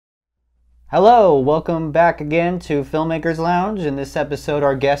Hello, welcome back again to Filmmaker's Lounge. In this episode,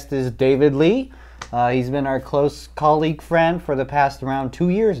 our guest is David Lee. He's been our close colleague friend for the past around 2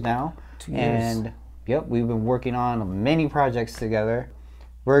 years now. 2 years. And yep, we've been working on many projects together.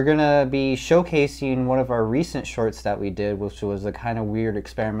 We're gonna be showcasing one of our recent shorts that we did, which was a kind of weird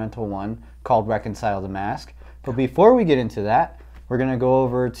experimental one called Reconcile the Mask. But before we get into that, we're gonna go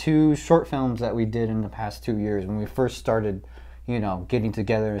over 2 short films that we did in the past 2 years when we first started, getting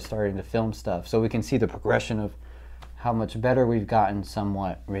together and starting to film stuff, so we can see the progression of how much better we've gotten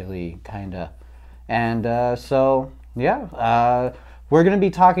somewhat, really, kinda. And we're going to be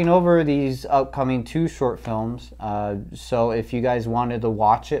talking over these upcoming 2 short films. So if you guys wanted to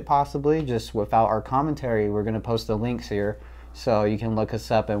watch it possibly, just without our commentary, we're going to post the links here. So you can look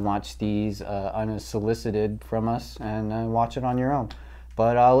us up and watch these unsolicited from us and watch it on your own.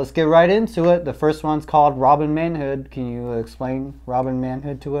 But let's get right into it. The first one's called Robin Manhood. Can you explain Robin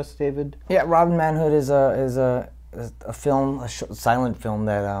Manhood to us, David? Yeah, Robin Manhood is a film, silent film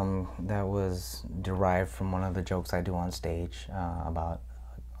that was derived from one of the jokes I do on stage about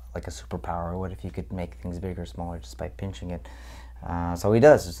like a superpower. What if you could make things bigger or smaller just by pinching it? So he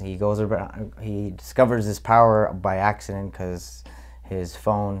does. He goes around. He discovers this power by accident because his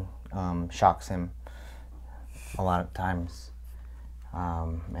phone shocks him a lot of times.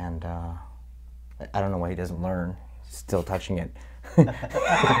 And I don't know why he doesn't learn. He's still touching it. And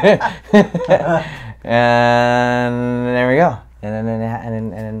there we go. And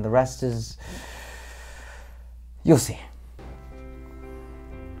then the rest is, you'll see.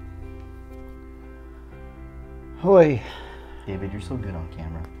 Hoi. David, you're so good on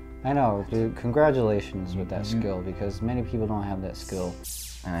camera. I know, dude. Congratulations with that skill, because many people don't have that skill.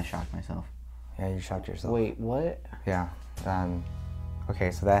 And I shocked myself. Yeah, you shocked yourself. Wait, what? Yeah.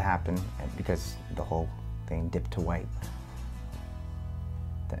 Okay, so that happened because the whole thing dipped to white.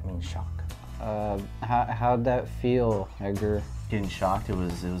 That means shock. How'd that feel, Edgar? Getting shocked, it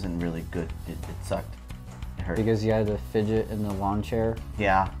wasn't really good. It sucked. It hurt. Because you had to fidget in the lawn chair?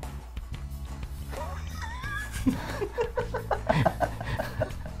 Yeah.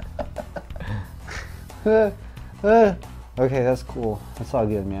 Okay, that's cool. That's all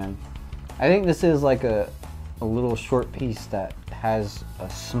good, man. I think this is like a little short piece that has a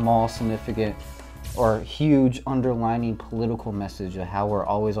small, significant, or huge underlining political message of how we're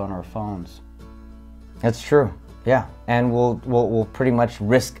always on our phones. That's true. Yeah, and we'll pretty much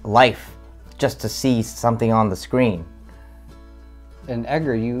risk life just to see something on the screen. And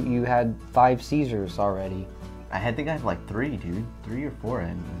Edgar, you had 5 seizures already. I think I have like 3, dude. 3 or 4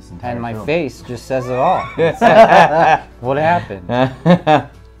 in this entire And my film. face just says it all. What happened?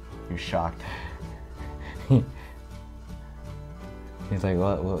 You're shocked. He's like,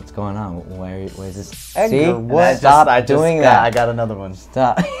 what's going on? Why is this? Edgar, See? what? Stop doing that. I got another one.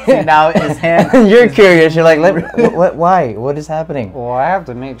 Stop. See, now his hand. You're curious. You're like, what? Why? What is happening? Well, I have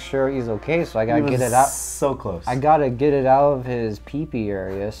to make sure he's okay, so I gotta get it out. So close. I gotta get it out of his pee-pee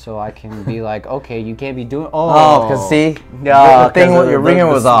area so I can be like, okay, you can't be doing. Oh, because see, Yeah, the thing with your ringer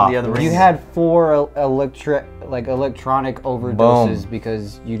was off. You had 4 electronic overdoses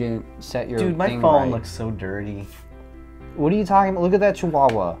because you didn't set your. Dude, my thing phone right. looks so dirty. What are you talking about? Look at that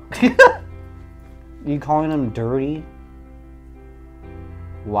chihuahua. You calling him dirty?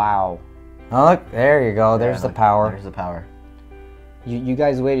 Wow. Oh, look, there you go. There's the power. There's the power. You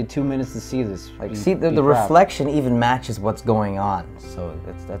guys waited 2 minutes to see this. Like, see, the reflection even matches what's going on. So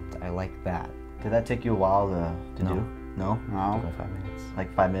I like that. Did that take you a while to do? No? No. Took me 5 minutes.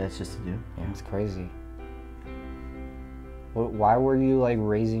 Like 5 minutes just to do? Yeah. It's crazy. Why were you like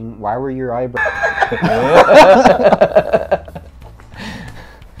raising? Why were your eyebrows?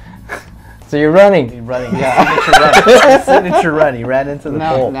 So you're running. You're running. Yeah. Signature run. He ran into the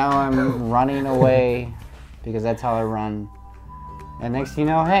pole. Now I'm running away because that's how I run. And next thing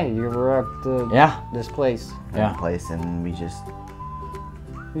you know, hey, we're at this place. Yeah. Place, and we just.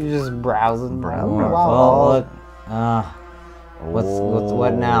 You're just browsing. Well, look.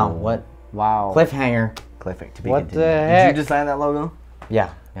 What now? What? Wow. Cliffhanger. Cliffhanger to be What continued. the heck? Did you design that logo?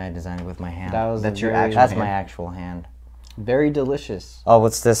 Yeah, I designed it with my hand. That's your very- actual That's hand. my actual hand. Very delicious. Oh,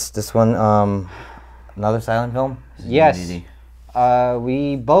 what's this? This one, another silent film? Yes. Easy.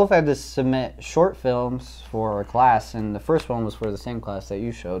 We both had to submit short films for our class, and the first one was for the same class that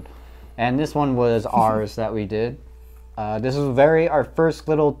you showed. And this one was ours that we did. This was our first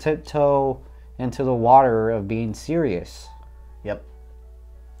little tiptoe into the water of being serious. Yep.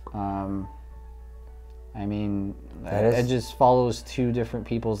 I mean, it just follows 2 different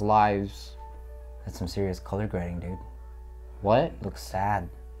people's lives. That's some serious color grading, dude. What? Looks sad.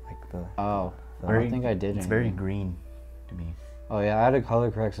 Like the. Oh, I don't think I did. It's very green to me. Oh yeah, I had to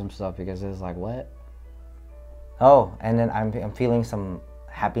color correct some stuff because it was like, what? Oh, and then I'm feeling some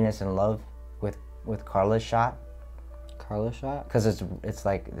happiness and love with Carla's shot. Carla shot? Because it's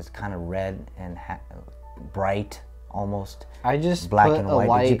like it's kind of red and bright, almost. I just black put and a white.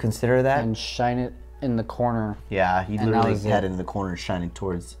 light Did you consider that? and shine it in the corner. Yeah, he And that literally was had it. it in the corner shining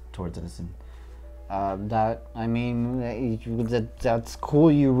towards us. And That's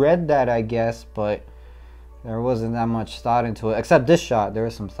cool. You read that, I guess, but there wasn't that much thought into it. Except this shot, there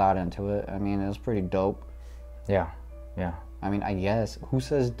was some thought into it. I mean, it was pretty dope. Yeah, yeah. I mean, I guess. Who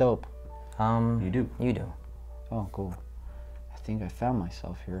says dope? you do. You do. Oh, cool. I think I found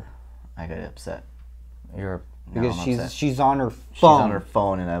myself here. I got upset. You're Now Because I'm she's upset. she's on her phone. She's on her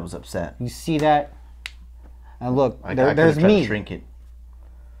phone, and I was upset. You see that? And look, I there's could've tried to me. shrink it.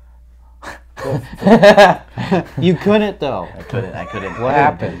 You couldn't though. I couldn't. What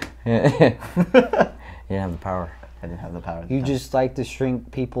happened? you didn't have the power. I didn't have the power. at the You time. just like to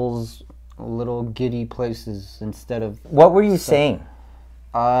shrink people's little giddy places instead of. What were you saying?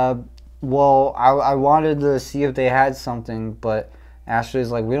 Well, I wanted to see if they had something, but Ashley's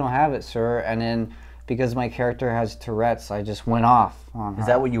like, we don't have it, sir. And then because my character has Tourette's, I just went off on her. Is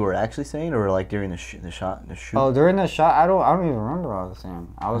that what you were actually saying, or like during the shoot? Oh, during the shot, I don't even remember what I was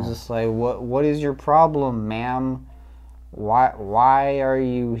saying. I was just like, what is your problem, ma'am? Why are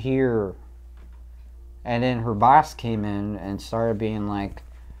you here? And then her boss came in and started being like,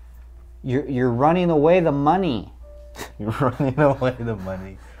 you're running away the money. You're running away the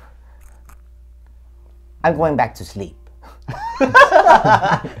money. I'm going back to sleep.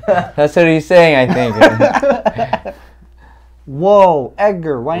 That's what he's saying, I think. Whoa,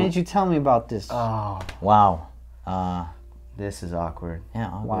 Edgar, why didn't you tell me about this? Oh, Wow. this is awkward. Yeah.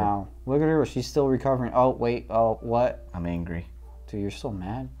 Awkward. Wow. Look at her. She's still recovering. Oh, wait. Oh, what? I'm angry. Dude, you're so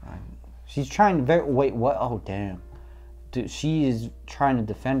mad. She's trying to... Wait, what? Oh, damn. Dude, she is trying to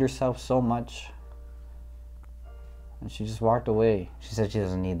defend herself so much. And she just walked away. She said she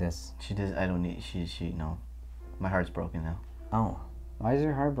doesn't need this. She does. I don't need. No. My heart's broken now. Oh. Why is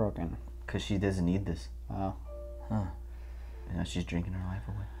your heart broken? Cause she doesn't need this. Oh. Huh. And now she's drinking her life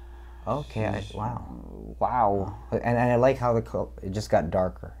away. Okay. Wow. Wow. And I like how it just got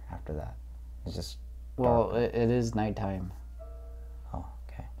darker after that. It's just. Well, it is nighttime. Oh.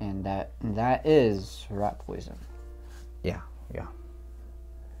 Okay. And that is rat poison. Yeah. Yeah.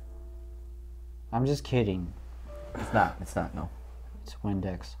 I'm just kidding. It's not. It's not. No. It's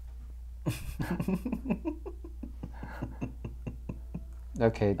Windex.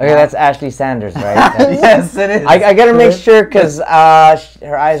 Okay. Okay, that's Ashley Sanders, right? Yes, it is. I gotta make sure because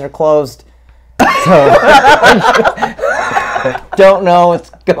her eyes are closed, so don't know what's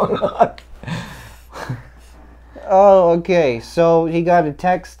going on. Oh, okay. So he got a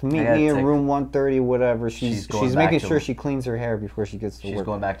text. Meet got a me in text. room 130, whatever. She's going back making to sure work. she cleans her hair before she gets to She's work.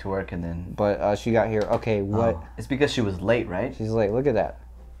 going back to work, and then But she got here. Okay, what? it's because she was late, right? She's like, look at that.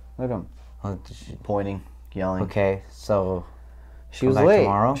 Look at him. Pointing, yelling. Okay, so She Come was back late.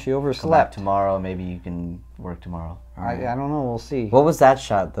 tomorrow? She Come back overslept. tomorrow. Maybe you can work tomorrow. I don't know. We'll see. what was that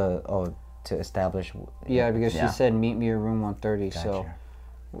shot? To establish. Yeah, because Yeah. she said meet me in room 130. So Gotcha.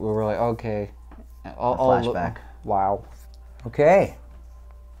 we were like, okay. flashback. Wow. Okay.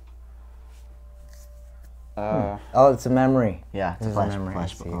 Uh, Oh, it's a memory. Yeah, it's a This is a flash, memory, I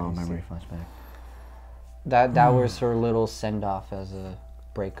see, I memory see. flashback. That was her little send off as a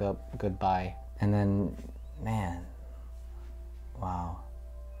breakup goodbye. And then, man, wow.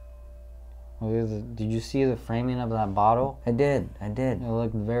 Did you see the framing of that bottle? I did. It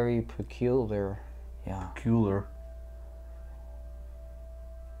looked very peculiar. Yeah. Cooler.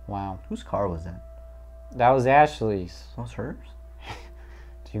 Wow. Whose car was that? That was Ashley's. That was hers?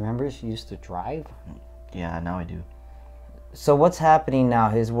 Do you remember she used to drive? Yeah, now I do. So what's happening now?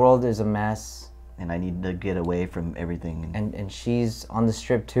 His world is a mess, And I need to get away from everything. and she's on the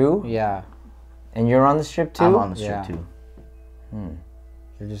strip too. Yeah. And you're on the strip too. I'm on the strip Yeah. too.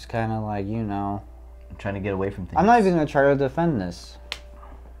 You're just kind of like, I'm trying to get away from things. I'm not even going to try to defend this.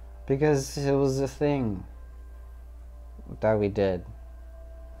 Because it was a thing that we did.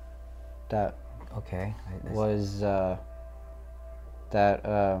 That Okay. was, that,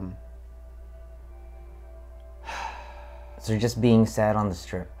 So you're just being sad on the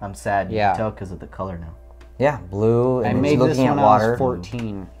strip. I'm sad. You Yeah. can tell because of the color now. Yeah, blue. And I it's made this looking when at I water. was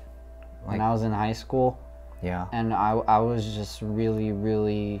 14. When Like- I was in high school. Yeah. And I was just really,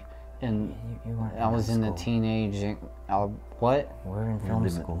 really in. You weren't I was high in the school. teenage. What? We're in film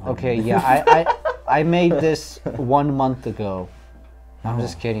living- school. Okay, yeah, I made this 1 month ago. I'm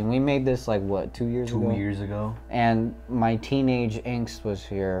just kidding. We made this like what, 2 years ago? 2 years ago. And my teenage angst was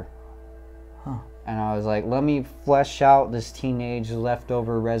here. Huh. and I was like, let me flesh out this teenage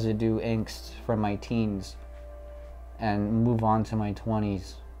leftover residue angst from my teens and move on to my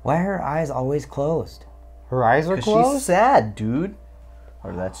 20s. Why are her eyes always closed? Her eyes are Because closed? she's sad, dude.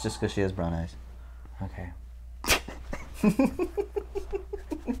 Or that's just because she has brown eyes. Okay.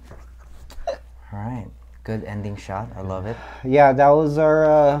 All right. Good ending shot. I love it. Yeah, that was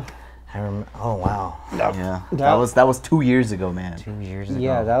our... Oh, wow. Yeah. That was 2 years ago, man. 2 years ago.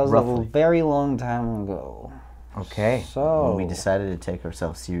 Yeah, that was a roughly. very long time ago. Okay. So... When we decided to take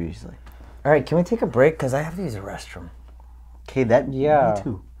ourselves seriously. All right, can we take a break? Because I have to use the restroom. Okay, that... Yeah. Me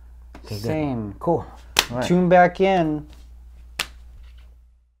too. Okay, good. Same. Cool. All right. Tune back in.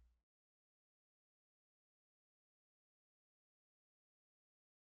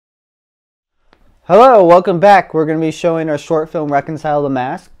 Hello, welcome back. We're going to be showing our short film, Reconcile the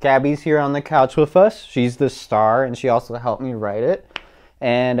Mask. Gabby's here on the couch with us. She's the star, and she also helped me write it.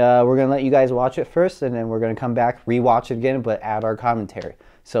 And we're going to let you guys watch it first, and then we're going to come back, rewatch it again, but add our commentary.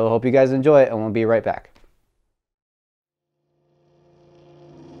 So hope you guys enjoy it, and we'll be right back.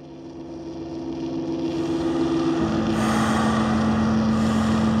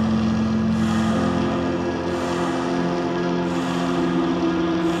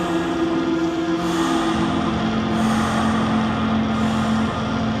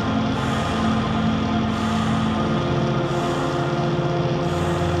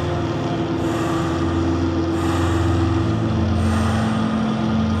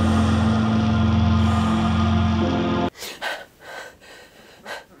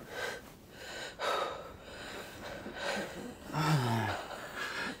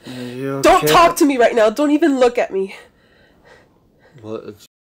 Don't talk to me right now. Don't even look at me. What?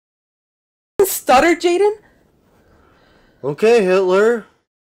 Stutter, Jaden? Okay, Hitler.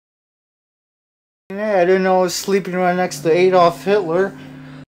 Yeah, I didn't know I was sleeping right next to Adolf Hitler.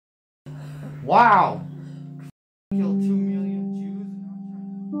 Wow. Killed 2 million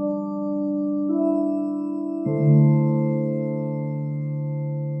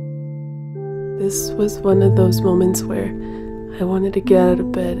Jews. This was one of those moments where I wanted to get out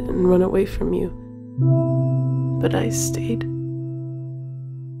of bed and run away from you. But I stayed.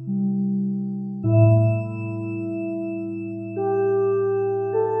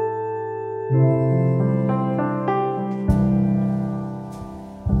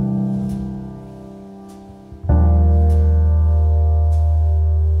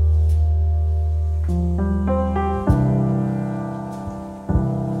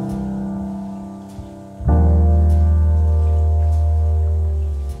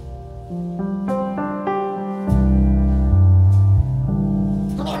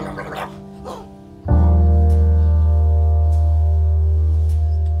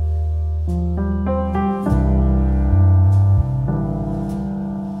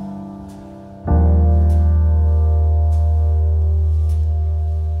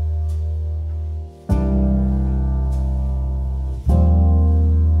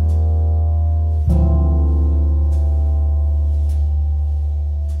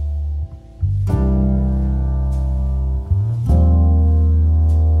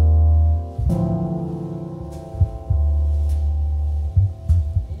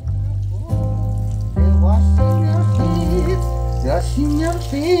 Washing your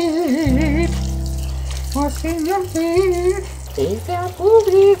feet, washing your feet. Hey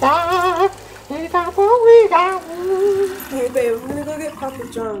babe, I'm gonna go get Papa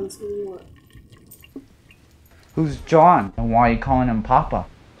John's. What do you want? Who's John? And why are you calling him Papa?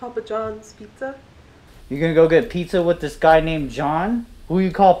 Papa John's pizza? You're gonna go get pizza with this guy named John? Who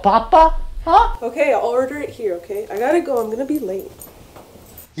you call Papa? Huh? Okay, I'll order it here, okay? I gotta go, I'm gonna be late.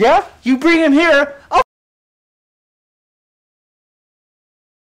 Yeah? You bring him here?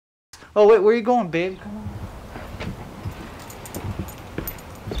 Oh wait, where are you going, babe? Come on.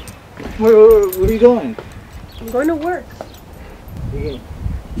 Where are you going? I'm going to work. You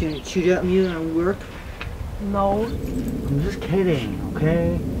gonna cheat at me at work? No, I'm just kidding,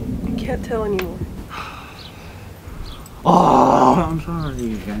 okay? I can't tell anymore. Oh, I'm sorry. I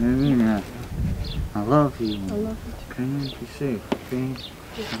didn't mean that. I love you. I love you Okay, be safe, okay?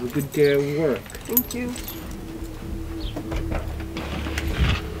 Have a good day at work. too. Thank you.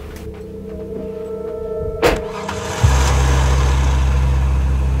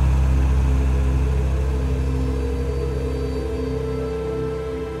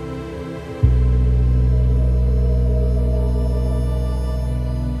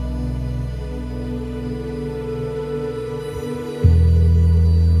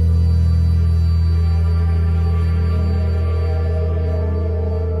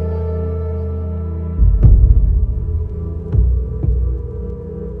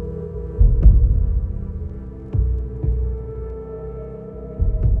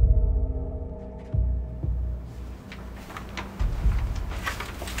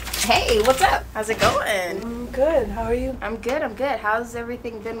 Hey, what's up? How's it going? I'm good. How are you? I'm good, I'm good. How's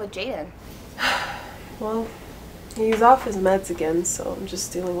everything been with Jaden? Well, he's off his meds again, so I'm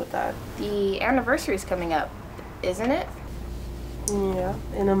just dealing with that. The anniversary's coming up, isn't it? Yeah,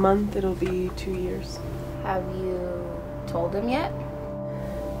 in a month it'll be 2 years. Have you told him yet?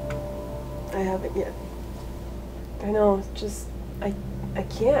 I haven't yet. I know, it's just, I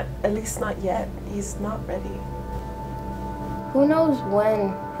can't, at least not yet. He's not ready. Who knows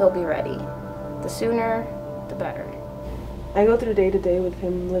when he'll be ready? The sooner, the better. I go through day to day with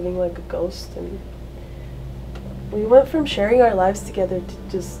him living like a ghost, and we went from sharing our lives together to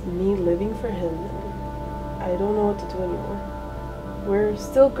just me living for him, and I don't know what to do anymore. We're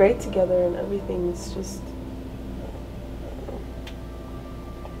still great together and everything's just...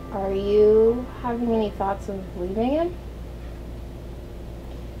 Are you having any thoughts of leaving him?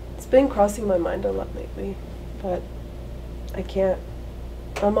 It's been crossing my mind a lot lately, but I can't.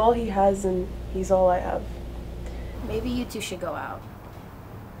 I'm all he has and he's all I have. Maybe you two should go out.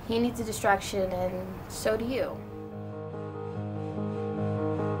 He needs a distraction and so do you.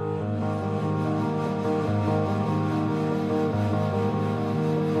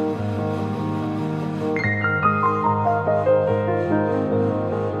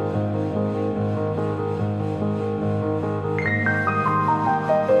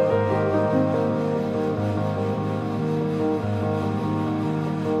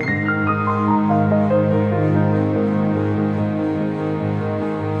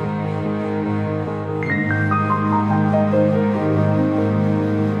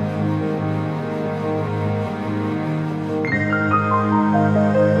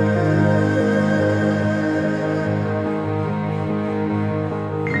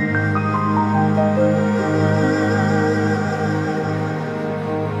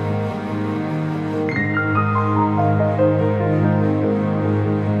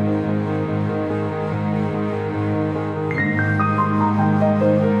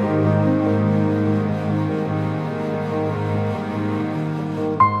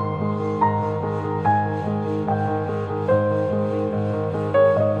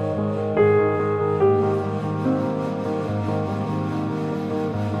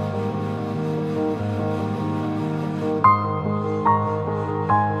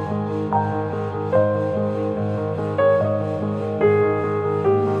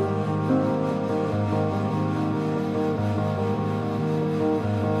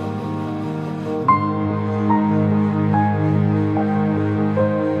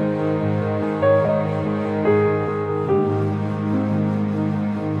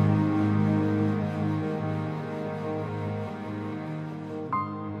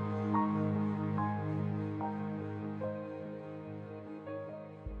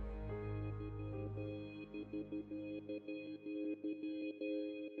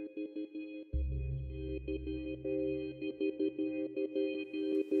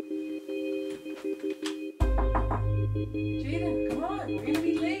 Jaden, come on, we're gonna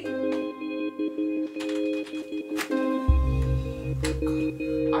be late.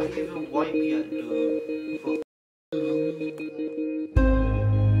 I didn't even wipe yet, dude.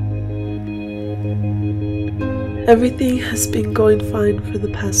 Everything has been going fine for the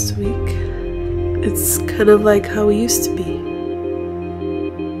past week. It's kind of like how we used to be.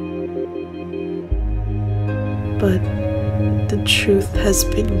 But the truth has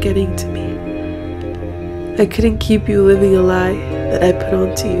been getting to me. I couldn't keep you living a lie that I put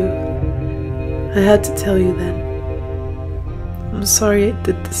onto you. I had to tell you then. I'm sorry I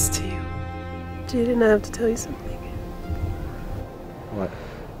did this to you. Jaden, I have to tell you something. What?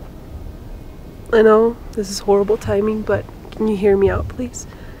 I know this is horrible timing, but can you hear me out, please?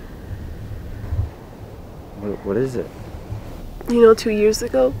 What is it? You know, 2 years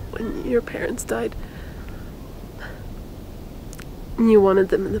ago, when your parents died, and you wanted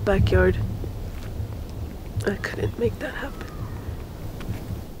them in the backyard, I couldn't make that happen.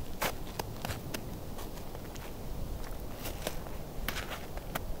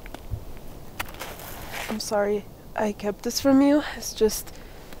 I'm sorry I kept this from you. It's just,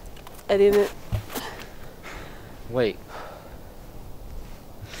 I didn't... Wait.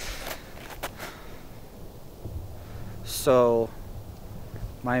 So,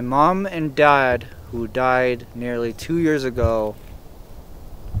 my mom and dad, who died nearly 2 years ago,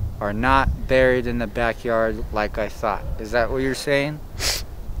 are not buried in the backyard like I thought. Is that what you're saying?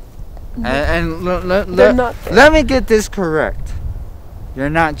 And let me get this correct. You're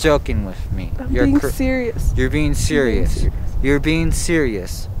not joking with me. You're being serious. You're being serious. You're being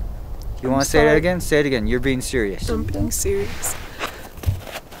serious. You want to say that again? Say it again. You're being serious. I'm being serious.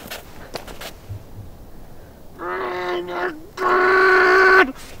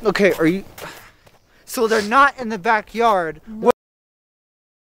 Okay, are you... So they're not in the backyard. No. What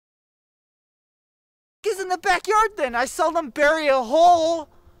is in the backyard then? I saw them bury a hole.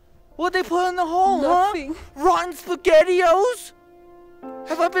 What'd they put in the hole, Nothing. huh? Rotten SpaghettiOs?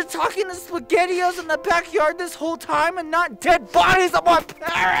 Have I been talking to SpaghettiOs in the backyard this whole time and not dead bodies of my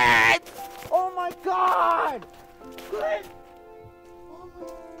parents? Oh my God! Glenn! Oh my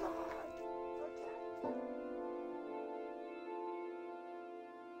God!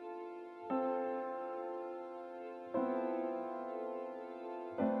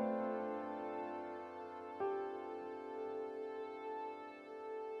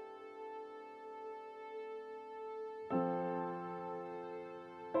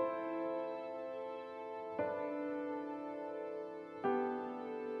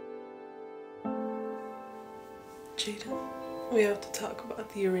 Jaden, we have to talk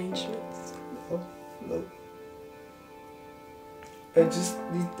about the arrangements. No. I just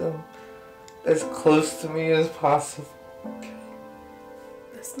need them as close to me as possible. Okay.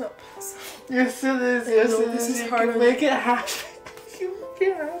 That's not possible. Yes, it is. I Yes, know it this is. is You hard can on make you. it happen. You make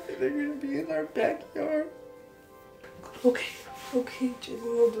it happen. They're gonna be in our backyard. Okay, Jaden,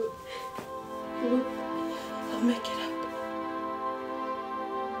 we'll do it. I'll make it happen.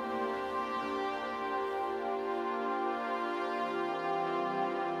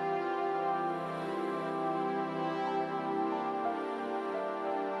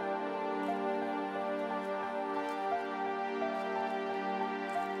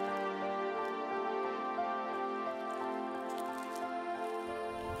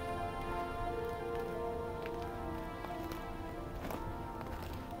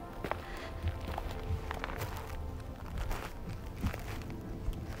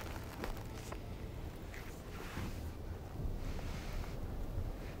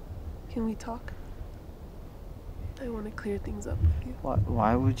 Can we talk? I want to clear things up with you.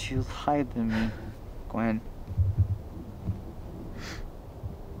 Why would you lie to me, Gwen?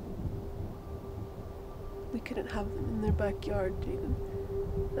 We couldn't have them in their backyard, Jaden.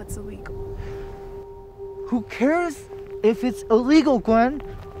 That's illegal. Who cares if it's illegal, Gwen?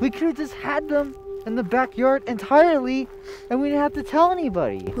 We could have just had them in the backyard entirely and we didn't have to tell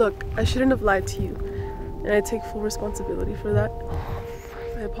anybody. Look, I shouldn't have lied to you, and I take full responsibility for that.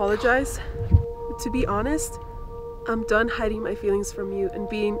 I apologize. But to be honest, I'm done hiding my feelings from you and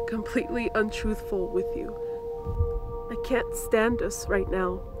being completely untruthful with you. I can't stand us right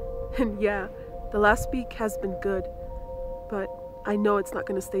now. And yeah, the last week has been good, but I know it's not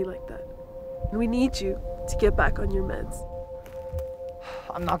going to stay like that. And we need you to get back on your meds.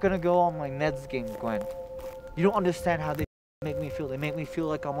 I'm not gonna go on my meds game, Gwen. You don't understand how they make me feel. They make me feel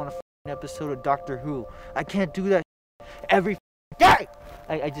like I'm on a episode of Doctor Who. I can't do that every day.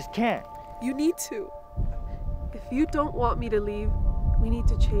 I just can't. You need to. If you don't want me to leave, we need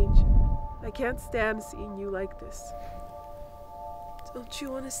to change. I can't stand seeing you like this. Don't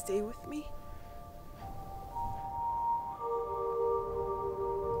you want to stay with me?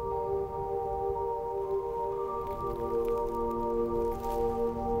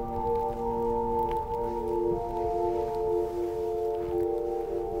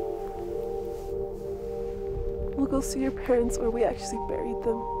 We'll go see your parents where we actually buried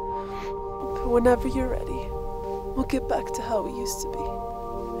them. But whenever you're ready, we'll get back to how we used to be.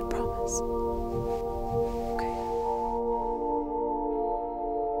 I promise. Okay.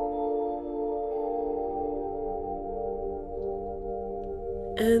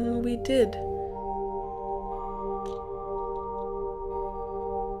 And we did.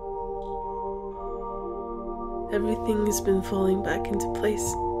 Everything has been falling back into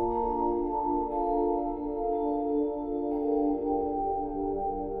place.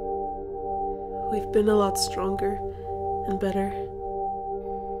 We've been a lot stronger and better.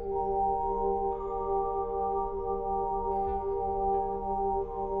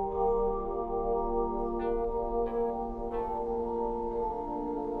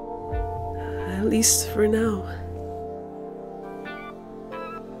 At least for now.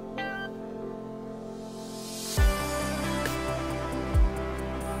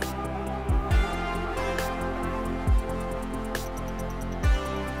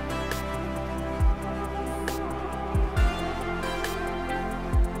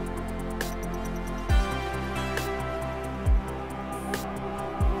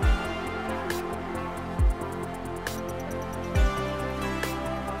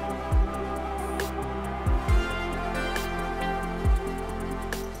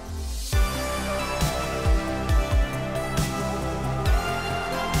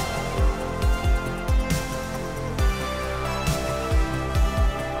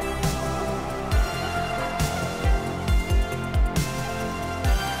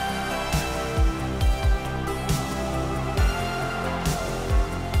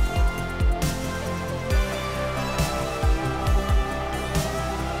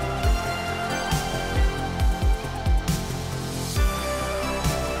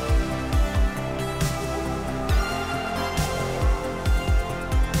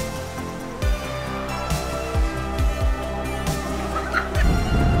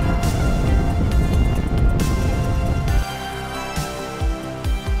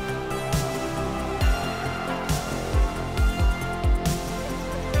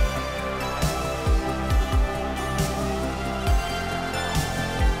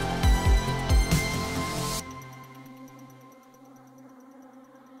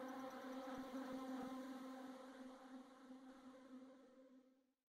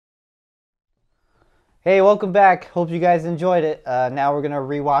 Hey, welcome back. Hope you guys enjoyed it. Now we're gonna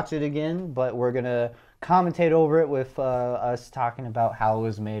rewatch it again, but we're gonna commentate over it with us talking about how it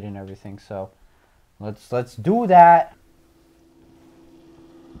was made and everything. So let's do that.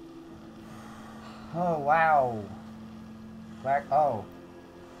 Oh wow. Oh.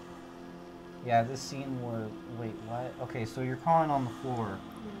 Yeah, this scene where wait, what? Okay, so you're crawling on the floor,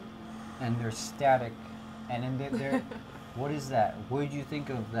 and there's static, and then there. What is that? What did you think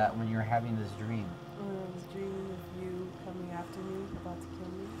of that when you're having this dream? When I was dreaming of you coming after me, about to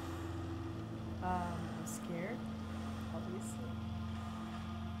kill me. I was scared, obviously.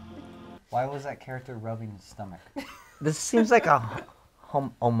 Why was that character rubbing his stomach? This seems like a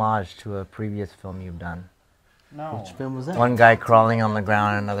homage to a previous film you've done. No. Which film was that? One guy crawling on the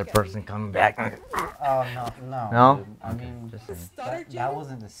ground and another person coming back. Oh no. No? Dude. I mean, that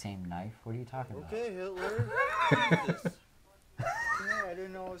wasn't the same knife. What are you talking about? Okay, Hitler.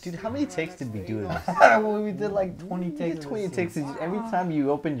 Dude, how many takes did we do in this? Well, we did like 20 We takes. did 20 takes. And every time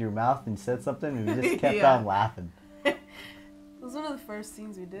you opened your mouth and said something, we just kept Yeah. on laughing. It was one of the first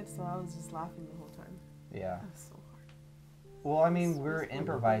scenes we did, so I was just laughing the whole time. Yeah. It was so hard. Well, I mean, we're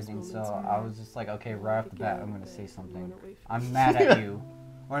improvising, so I was just like, okay, right off the bat, I'm gonna say something. I'm mad at you,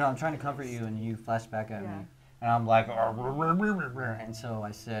 or no, I'm trying to comfort you, and you flash back at me, and I'm like, and so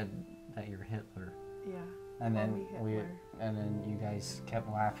I said that you're Hitler, Yeah. and then Hitler. and then you guys kept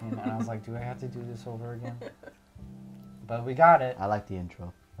laughing, and I was like, do I have to do this over again? But we got it. I like the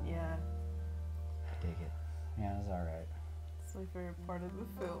intro. Yeah. I dig it. Yeah, it was all right. It's my favorite part of the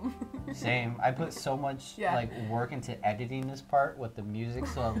film. Same. I put so much Yeah. like work into editing this part with the music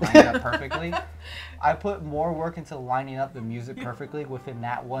so it lined up perfectly. I put more work into lining up the music perfectly within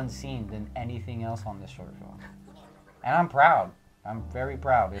that one scene than anything else on this short film. And I'm proud. I'm very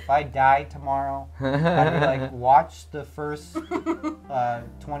proud. If I die tomorrow, I'd be like, watch the first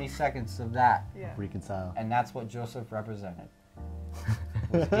 20 seconds of that. Yeah. Reconcile. And that's what Joseph represented.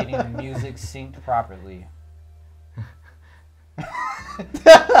 Was getting the music synced properly.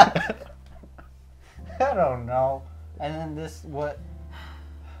 I don't know. And then this, what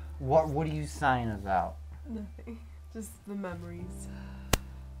are you sighing about? Nothing. Just the memories.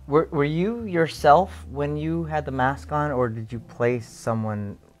 Were you yourself when you had the mask on, or did you play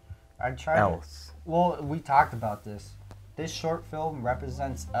someone I tried. else? Well, we talked about this. This short film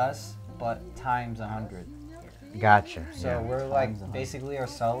represents us, but times 100. Gotcha. So we're like basically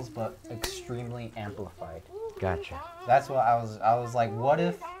ourselves, but extremely amplified. Gotcha. That's what I was like, what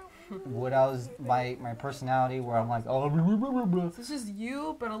if my personality where I'm like, oh, So it's just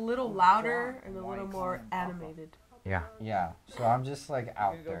you, but a little louder and a little more animated. Yeah. yeah. So I'm just like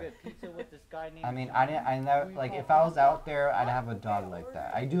out there. I mean, I never, like, if I was out there, I'd have a dog like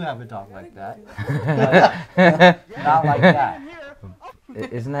that. I do have a dog like that, but not like that.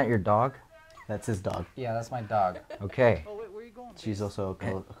 Isn't that your dog? That's his dog. Yeah, that's my dog. Okay. She's also a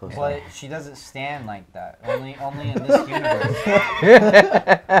co-star. But she doesn't stand like that. Only in this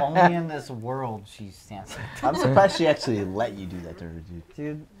universe. Only in this world she stands like that. I'm surprised she actually let you do that to her, dude.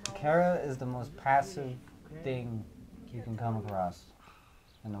 Dude, Kara is the most passive thing you can come across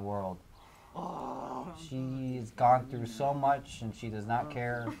in the world. She's gone through so much and she does not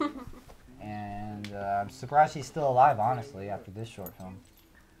care. And I'm surprised she's still alive, honestly, after this short film.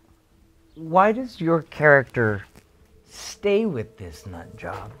 Why does your character stay with this nut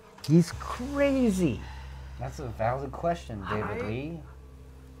job? He's crazy. That's a valid question, David Lee.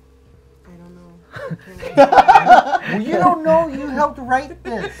 I don't know. Well, you don't know. You helped write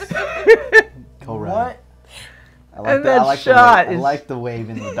this. Co-write. What? And that shot I is- like the wave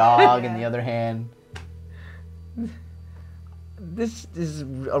in the dog in the other hand. This is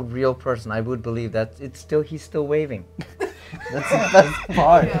a real person. I would believe that he's still waving. That's the best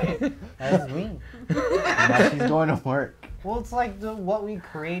part. That's me. Now she's going to work. Well, it's like what we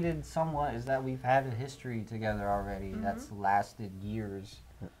created somewhat is that we've had a history together already that's lasted years.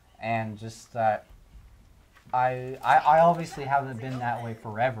 And just that I obviously haven't been that way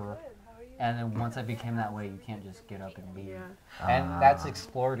forever. And then once I became that way, you can't just get up and leave. And that's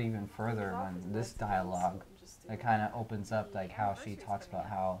explored even further when this dialogue, it kind of opens up like how she talks about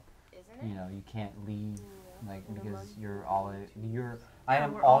how, you know, you can't leave, like, because I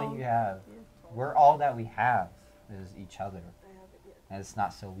am all you have. We're all that we have is each other. And it's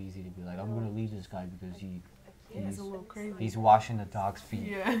not so easy to be like, I'm going to leave this guy because He's a little crazy. he's washing the dog's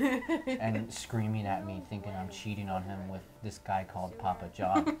feet Yeah. and screaming at me thinking I'm cheating on him with this guy called Papa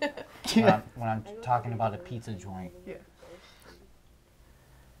John. When I'm talking about a pizza joint. Yeah.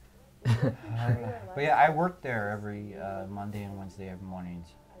 But yeah, I work there every Monday and Wednesday every mornings.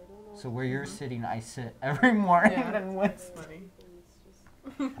 So where you're sitting, I sit every morning Yeah. and Wednesday.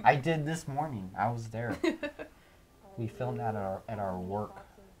 Funny. I did this morning. I was there. We filmed at our work.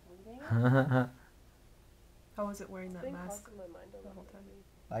 How was it wearing that mask the whole time?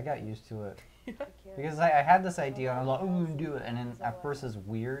 I got used to it. Because I had this idea, and I was like, oh, I'm gonna do it. And then at first it's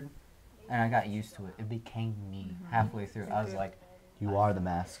weird, and I got used to it. It became me halfway through. I was like, You are the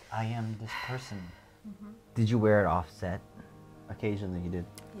mask. I am this person. Did you wear it offset? Occasionally you did.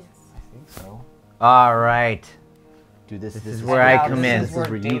 Yes. I think so. All right. Dude, this is where I come in. This is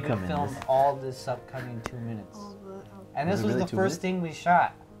where you David come in. filmed all this upcoming 2 minutes. And this Was it was really the 2 first minutes? thing we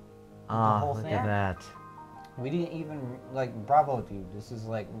shot. Ah, whole look thing? at that. We didn't even, like, bravo, dude. This is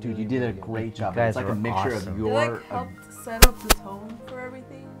like, Dude, really, you did a really good. great job. guys It's like a were mixture awesome. of They your. like helped set up the tone for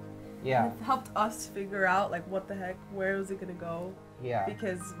everything. Yeah, And it helped us figure out like what the heck, where was it gonna go? yeah.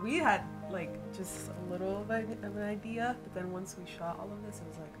 Because we had like just a little of an idea, but then once we shot all of this, it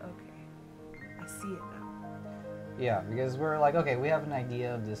was like, okay, I see it now. Yeah, because we're like, okay, we have an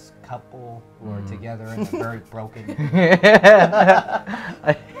idea of this couple who are together in a very broken.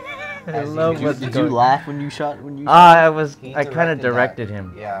 I As you love can what's see. Did you going. laugh when you shot? He I kind of that. directed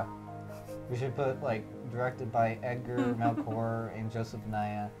him. Yeah. We should put, like, directed by Edgar, Melchor, and Joseph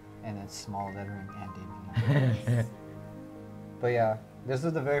Anaya, and then small lettering and David. But yeah, this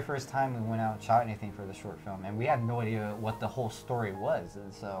was the very first time we went out and shot anything for the short film, and we had no idea what the whole story was,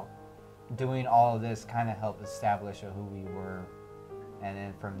 and so doing all of this kind of helped establish who we were, and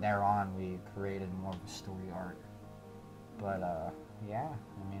then from there on we created more of a story arc. But yeah,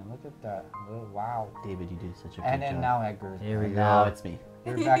 I mean, look at that. Oh, wow. David, you did such a good And then job. now Edgar. Here we And go. now it's me.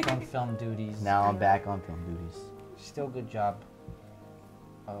 You're back on film duties. Now I'm back on film duties. Still good job.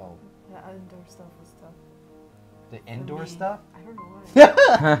 Oh, The outdoor stuff was tough. the For indoor me. stuff? I don't know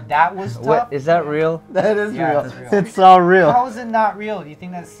why. That was tough? What is that real? That is Yeah, real. it's real. It's all real. How is it not real? Do you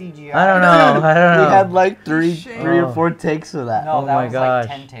think that's CGI? I don't know. I don't know. We had like three Shame. or Oh. 4 takes of that. No, Oh that my was gosh.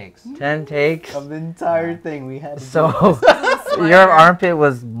 like 10 takes. 10 takes. Of the entire thing we had to So do. your armpit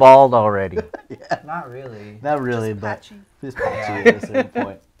was bald already. Not really. Not really, but Patchy. just patchy at a certain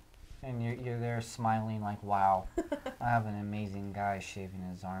point. And you're there smiling like, wow, I have an amazing guy shaving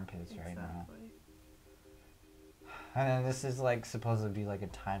his armpits right now. Exactly. And then this is like supposed to be like a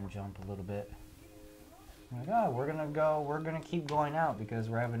time jump a little bit. Like, oh, we're gonna keep going out because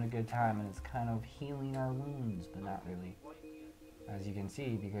we're having a good time, and it's kind of healing our wounds, but not really. As you can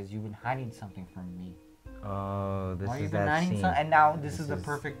see, because you've been hiding something from me. Oh, this Why is you've been that hiding scene. and now this This is the is-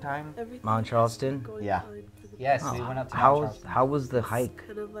 perfect time. Everything Mount is Charleston? going Yeah. fine for the Yes, most we part. went up to How Mount was Charleston. how was the hike?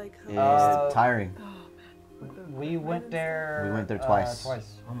 Kind of like It's how tiring. We went there. We went there twice.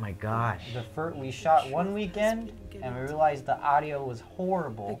 Oh my gosh. We shot one weekend, and we realized the audio was I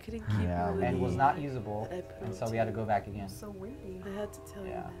horrible couldn't keep Yeah, you we- and living was the not life usable, that I put and so onto we had to you. go back again. So windy. I had to tell you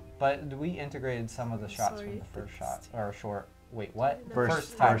Yeah, that. but we integrated some of the shots Sorry from the if first it's shot or short. Wait, what?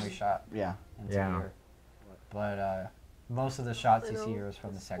 First- time we first. shot Yeah. into Yeah. here. But most of the shots I you see know here is from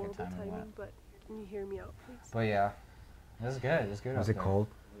the it's second horrible time we timing, went. But can you hear me out, please? But yeah, it was good. It was good. Was out it there. cold?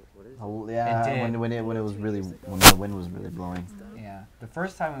 Oh, yeah. It did. When it was really when the wind was really blowing. Yeah, the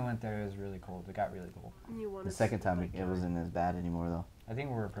first time we went there it was really cold. It got really cold. You want The to second see time my it wasn't as bad anymore though. I think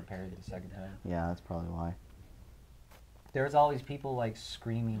we were prepared the second time. Yeah, that's probably why. There was all these people like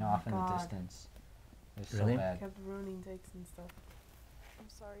screaming off in the God. distance. It was Really? so bad. kept ruining takes and stuff. I'm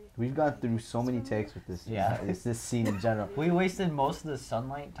sorry. We've gone through so many takes with this. Yeah. It's this scene in general. We wasted most of the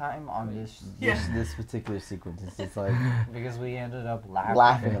sunlight time on this Yeah. This particular sequence. It's just like because we ended up laughing.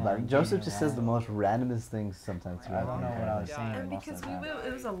 laughing and, about it. like, Joseph getting just says the around. most randomest things sometimes. I throughout don't the know what entire I was thing. saying. And most because of the time.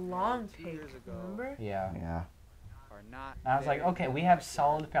 it was a long take, remember? Yeah. Yeah. And I was like, okay, we have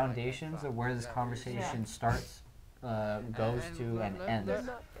solid foundations of where this conversation starts, goes to, and ends.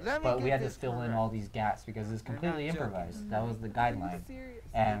 But we had to fill in all these gaps because it's completely improvised. That was the guideline.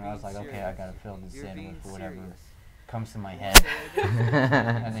 And I was like, okay, I gotta fill this in with whatever comes to my head.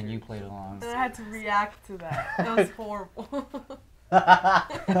 And then you played along. And I had to react to that. That was horrible.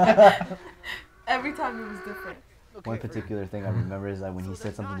 Every time it was different. One particular thing I remember is that when he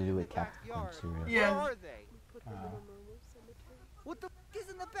said something to do with Captain Cereal. Yeah. What the f is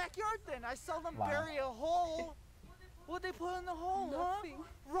in the backyard then? I saw them Wow. bury a hole. What'd they put in the hole, Nothing. huh?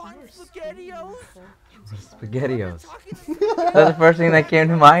 Rotten SpaghettiOs? Spaghettios. Talking That's the first thing that came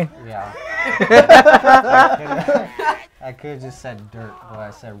to mind. Yeah. I could have just said dirt, but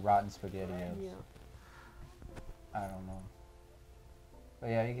I said rotten spaghettios. Yeah. I don't know. But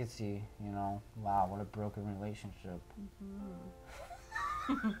yeah, you can see, you know, wow, what a broken relationship.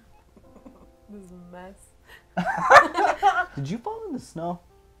 This is a mess. Did you fall in the snow?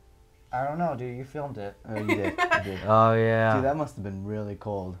 I don't know, dude. You filmed it. Oh, you did. You did. Oh yeah. Dude, that must have been really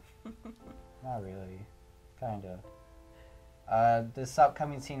cold. Not really. Kinda. This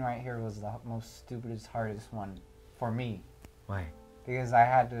upcoming scene right here was the most stupidest, hardest one for me. Why? Because I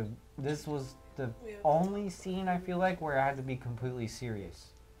had to. This was the only scene I feel like where I had to be completely serious.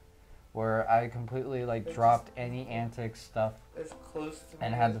 Where I completely like dropped any antic stuff As close to me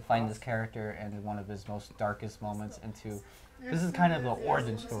and had as to find this possible. character in one of his most darkest moments into. This is kind of the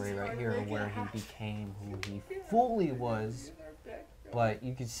origin story right here where he became who he fully was. But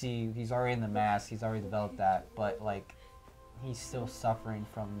you can see he's already in the mask, he's already developed that, but like he's still suffering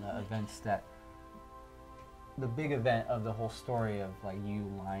from the events that the big event of the whole story of like you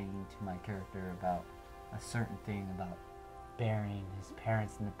lying to my character about a certain thing about burying his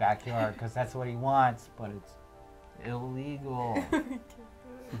parents in the backyard because that's what he wants, but it's illegal.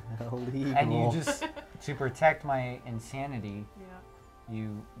 Illegal. And you just, to protect my insanity,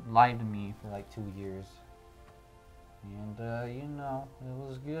 you lied to me for like 2 years. And, you know, it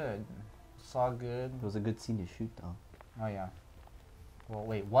was good. It's all good. It was a good scene to shoot, though. Oh, yeah. Well,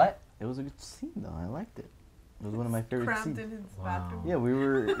 wait, what? It was a good scene, though. I liked it. It was one of my favorite Cramped scenes. in his Wow. bathroom. Yeah, we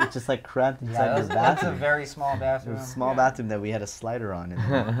were it's just like cramped inside Yeah, this that's a bathroom. very small It bathroom. was a small bathroom that we had a slider on. And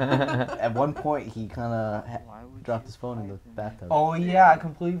at one point, he kind of dropped his phone in the bathtub. Oh, yeah, I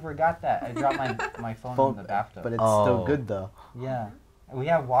completely forgot that. I dropped my phone in the bathtub. But it's still Oh. good, though. Yeah. We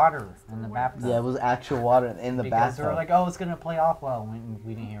had water in the bathtub. Yeah, it was actual water in the because they bathtub. were like, oh, it's going to play off well. We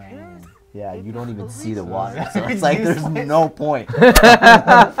didn't hear anything. Yeah, you don't even see the so water, it's so it's like there's useless. no point.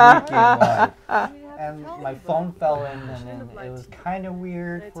 Freaking water. And my phone fell in, and then it was kind of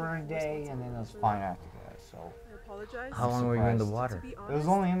weird for a day, and then it was fine after that. So I apologize. How long were you in the surprised. water? it was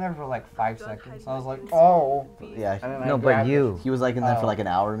only in there for like 5 seconds. I was like, oh. Yeah, And then I No, but grabbed it. you. he was like in there for Oh. like an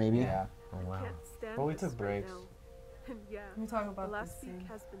hour, maybe. Yeah. Oh, wow. But we took breaks. Yeah. Can we talk The about this last week scene?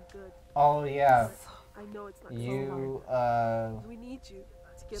 has been good. Oh yeah. I know it's not You. so hard. We need you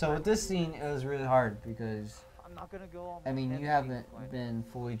to get So back with this to me. scene, it was really hard because I'm not gonna go on. I mean, you every haven't weekend. been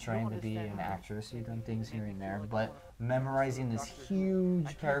fully trained to be understand an me. actress. You've done things here and there, but memorizing this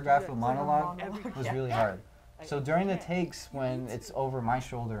huge paragraph of monologue was really hard. So during the takes, when it's over my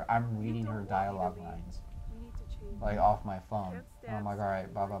shoulder, I'm reading her dialogue lines, We need to change. like off my phone. And I'm like, all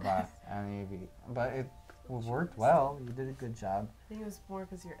right, blah blah blah. And maybe, but it worked well. You did a good job. I think it was more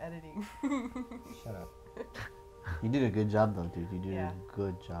because you're editing. Shut up. You did a good job, though, dude. You did Yeah. a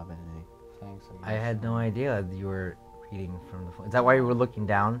good job editing. Thanks. I had no idea that you were reading from the phone. Is that why you were looking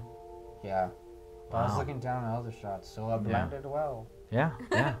down? Yeah. But I was Wow. looking down at other shots, so I blended well. Yeah,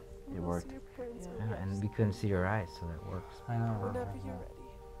 yeah. It worked. Yeah, and we couldn't see your eyes, so that works. I know. Whenever I you're know. ready.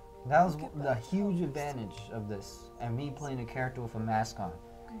 That was the huge advantage of this, and me playing a character with a mask on.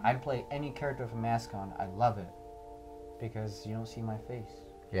 I'd play any character with a mask on. I love it because you don't see my face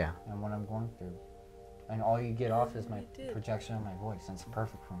Yeah. and what I'm going through, and all you get off is my projection of my voice, and it's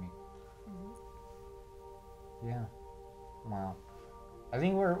perfect for me. Yeah. Wow. I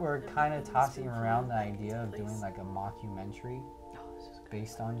think we're kind of tossing around the idea of doing like a mockumentary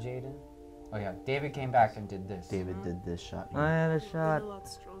based on Jaden. Oh yeah, David came back and did this. David did this shot. I had a Been shot. a lot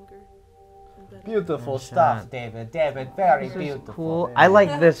stronger. and better. Beautiful Good stuff, shot. David. David, very This is beautiful. cool. I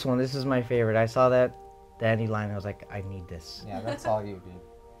like this one. This is my favorite. I saw that Danny line. I was like, I need this. Yeah, that's all you did.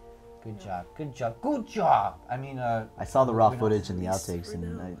 Good job. Good job. Good job. I mean, I saw the raw we don't- footage and the outtakes,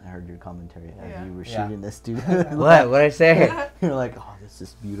 and I heard your commentary as Yeah. you were Yeah. shooting this, dude. What? What'd I say? You're like, oh, this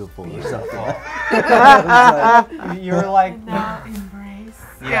is beautiful, or something. you were like, Now embrace.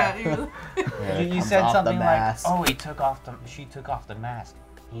 Yeah. you're Yeah, it you comes said off the something like, mask. "Oh, she took off the mask.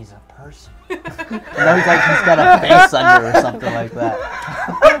 He's a person." And now he's like, he's got a face under or something like that.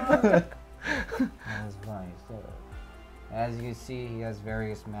 That was funny. So, as you can see, he has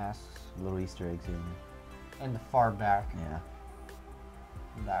various masks Little Easter eggs here. in the far back. Yeah.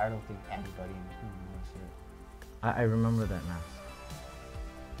 That I don't think anybody knows it. I remember that mask.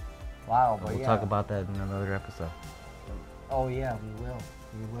 Wow, but We'll yeah. talk about that in another episode. Oh yeah, we will.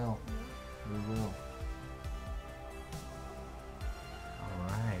 We will. We will. All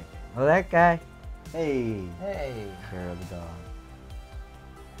right. Oh, that guy. Hey. Hey. Care of the dog.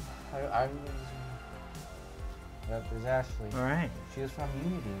 I'm. Yep, there's Ashley. All right. She was from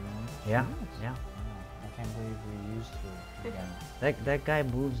Unity, man. Yeah. Yeah. I can't believe we used her again. That guy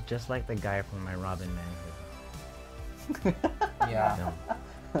moves just like the guy from my Robin manhood. Yeah.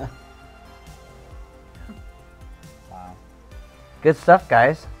 film. Wow. Good stuff,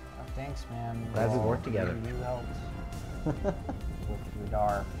 guys. Thanks, man. Glad we Well, worked together. You helped with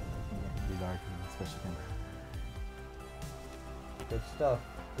Radar. Especially him. Good stuff.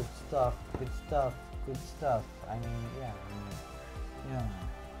 Good stuff. Good stuff. Good stuff. I mean, yeah. Yeah.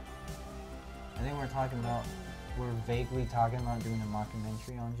 I think we're vaguely talking about doing a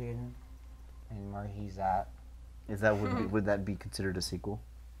mockumentary on Jaden and where he's at Is that would that be considered a sequel?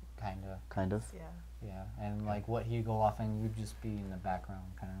 Kinda. Kind of. Yeah. Yeah, and like what he'd go off and you'd just be in the background,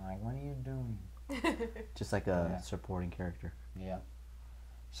 kind of like, what are you doing? Just like a supporting character. Yeah.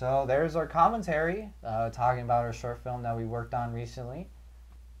 So there's our commentary, talking about our short film that we worked on recently.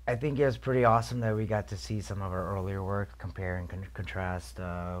 I think it was pretty awesome that we got to see some of our earlier work, compare and contrast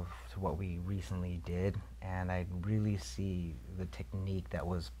to what we recently did, and I really see the technique that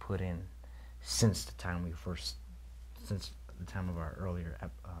was put in since the time of our earlier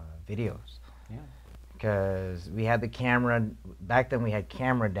videos. Yeah. Because we had the camera back then. We had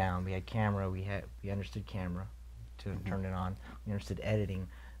camera down. We understood camera to turn it on. We understood editing,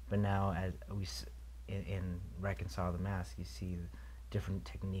 but now as in Reconcile the Mask, you see different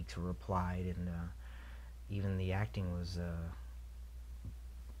techniques were applied, and even the acting was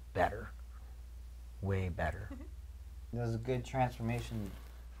better, way better. It was a good transformation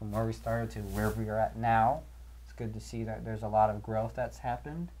from where we started to where we are at now. It's good to see that there's a lot of growth that's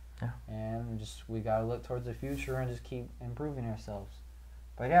happened. Yeah. And we gotta look towards the future and just keep improving ourselves.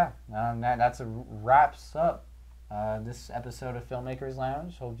 But yeah, that's wraps up this episode of Filmmakers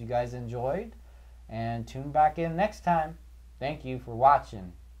Lounge. Hope you guys enjoyed, and tune back in next time. Thank you for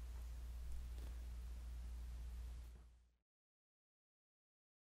watching.